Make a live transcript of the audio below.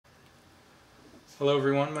Hello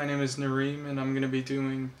everyone, my name is Nareem and I'm going to be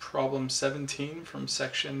doing problem 17 from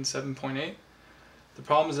section 7.8. The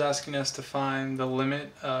problem is asking us to find the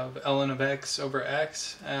limit of ln of x over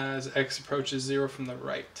x as x approaches 0 from the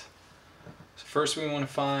right. So first we want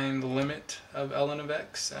to find the limit of ln of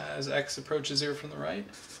x as x approaches 0 from the right.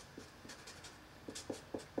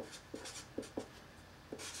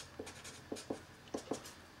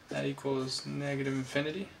 That equals negative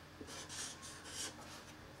infinity.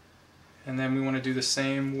 And then we want to do the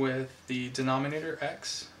same with the denominator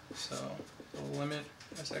x. So the limit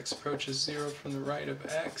as x approaches 0 from the right of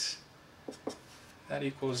x, that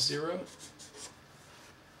equals 0.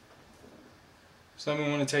 So then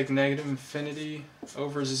we want to take negative infinity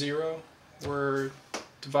over 0. We're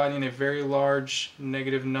dividing a very large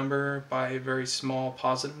negative number by a very small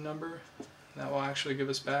positive number. That will actually give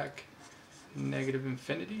us back negative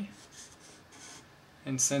infinity.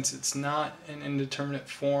 And since it's not an indeterminate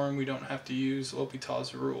form, we don't have to use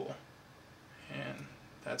L'Hopital's rule. And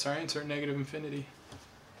that's our answer, negative infinity.